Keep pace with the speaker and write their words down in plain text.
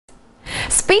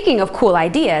Speaking of cool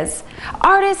ideas,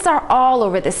 artists are all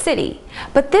over the city,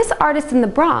 but this artist in the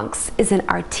Bronx is an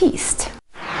artiste.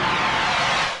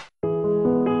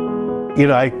 You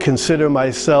know, I consider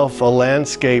myself a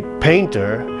landscape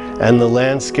painter, and the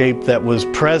landscape that was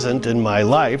present in my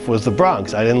life was the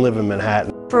Bronx. I didn't live in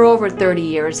Manhattan. For over 30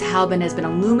 years, Halbin has been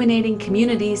illuminating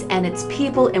communities and its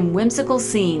people in whimsical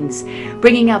scenes,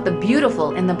 bringing out the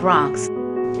beautiful in the Bronx.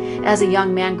 As a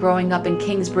young man growing up in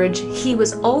Kingsbridge, he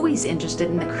was always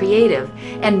interested in the creative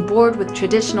and bored with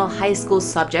traditional high school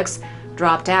subjects,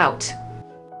 dropped out.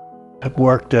 I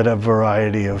worked at a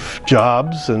variety of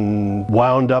jobs and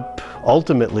wound up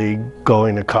ultimately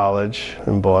going to college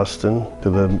in Boston to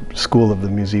the School of the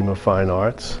Museum of Fine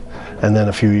Arts, and then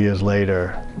a few years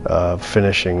later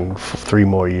finishing 3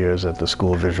 more years at the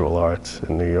School of Visual Arts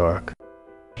in New York.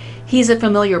 He's a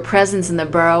familiar presence in the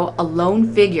borough, a lone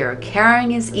figure,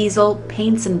 carrying his easel,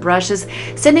 paints and brushes,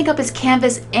 setting up his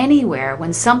canvas anywhere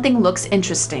when something looks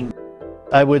interesting.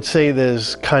 I would say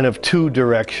there's kind of 2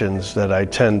 directions that I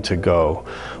tend to go.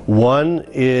 One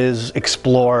is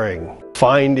exploring,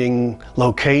 finding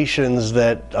locations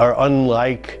that are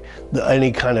unlike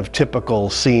any kind of typical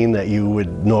scene that you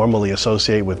would normally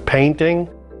associate with painting.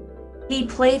 He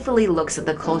playfully looks at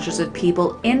the cultures of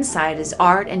people inside his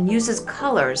art and uses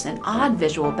colors and odd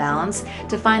visual balance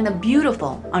to find the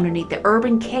beautiful underneath the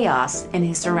urban chaos in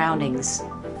his surroundings.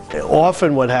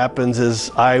 Often what happens is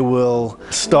I will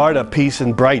start a piece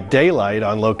in bright daylight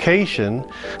on location,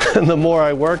 and the more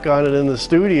I work on it in the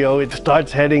studio, it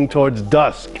starts heading towards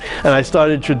dusk. And I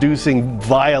start introducing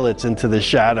violets into the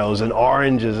shadows and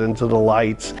oranges into the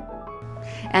lights.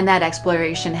 And that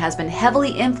exploration has been heavily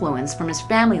influenced from his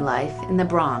family life in the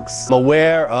Bronx. I'm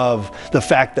aware of the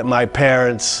fact that my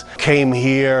parents came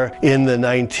here in the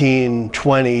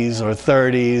 1920s or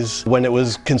 30s when it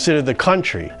was considered the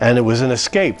country, and it was an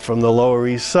escape from the Lower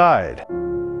East Side.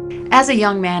 As a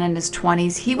young man in his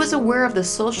 20s, he was aware of the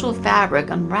social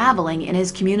fabric unraveling in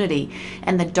his community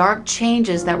and the dark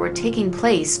changes that were taking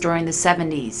place during the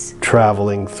 70s.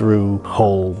 Traveling through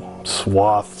whole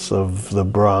swaths of the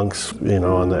Bronx, you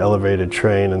know, on the elevated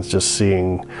train, and just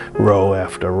seeing row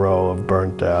after row of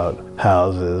burnt out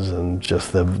houses, and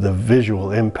just the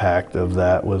visual impact of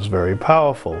that was very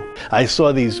powerful. I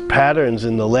saw these patterns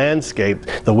in the landscape,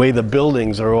 the way the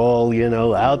buildings are all, you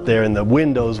know, out there, and the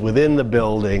windows within the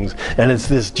buildings, and it's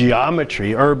this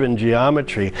geometry, urban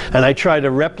geometry, and I try to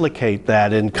replicate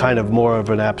that in kind of more of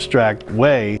an abstract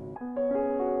way.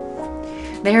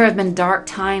 There have been dark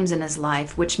times in his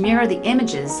life which mirror the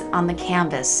images on the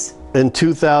canvas. In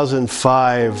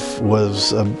 2005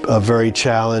 was a very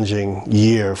challenging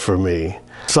year for me.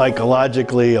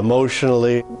 Psychologically,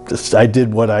 emotionally, I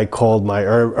did what I called my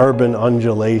Urban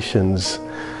Undulations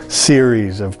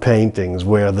series of paintings,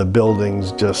 where the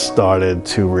buildings just started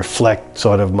to reflect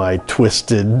sort of my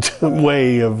twisted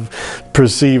way of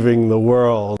perceiving the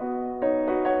world.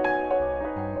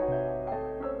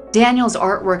 Daniel's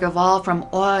artwork evolved from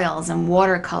oils and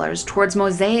watercolors towards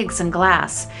mosaics and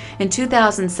glass. In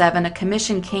 2007, a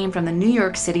commission came from the New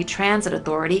York City Transit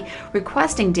Authority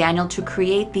requesting Daniel to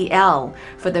create the L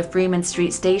for the Freeman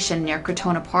Street station near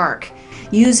Crotona Park.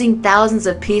 Using thousands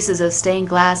of pieces of stained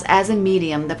glass as a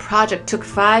medium, the project took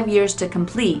 5 years to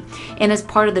complete and is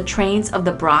part of the Trains of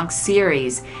the Bronx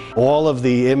series. All of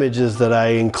the images that I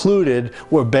included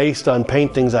were based on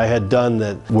paintings I had done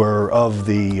that were of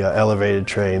the elevated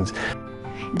trains.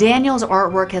 Daniel's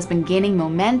artwork has been gaining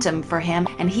momentum for him,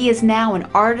 and he is now an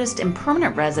artist in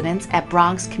permanent residence at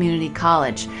Bronx Community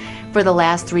College. For the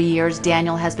last 3 years,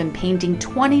 Daniel has been painting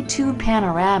 22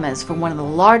 panoramas for one of the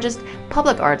largest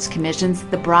public arts commissions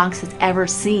the Bronx has ever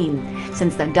seen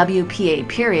since the WPA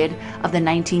period of the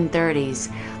 1930s.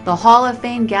 The Hall of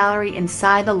Fame gallery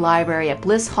inside the library at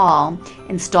Bliss Hall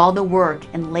installed the work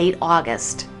in late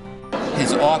August.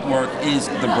 His artwork is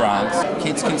the Bronx.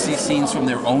 Kids can see scenes from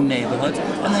their own neighborhoods,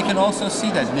 and they can also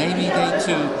see that maybe they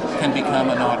too can become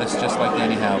an artist just like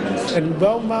Danny Halbin. And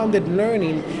well-rounded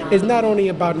learning is not only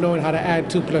about knowing how to add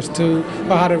 2 + 2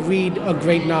 or how to read a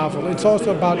great novel. It's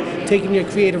also about taking your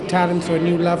creative talents to a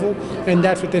new level, and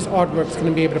that's what this artwork is going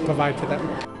to be able to provide for them.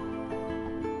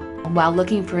 While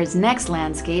looking for his next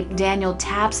landscape, Daniel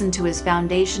taps into his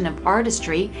foundation of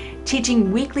artistry,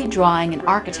 teaching weekly drawing and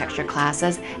architecture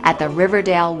classes at the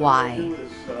Riverdale Y.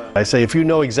 I say, if you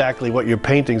know exactly what your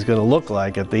painting's going to look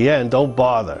like at the end, don't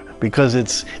bother, because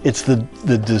it's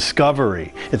the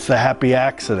discovery, it's the happy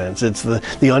accidents, it's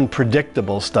the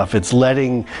unpredictable stuff, it's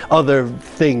letting other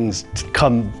things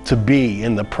come to be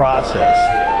in the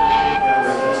process.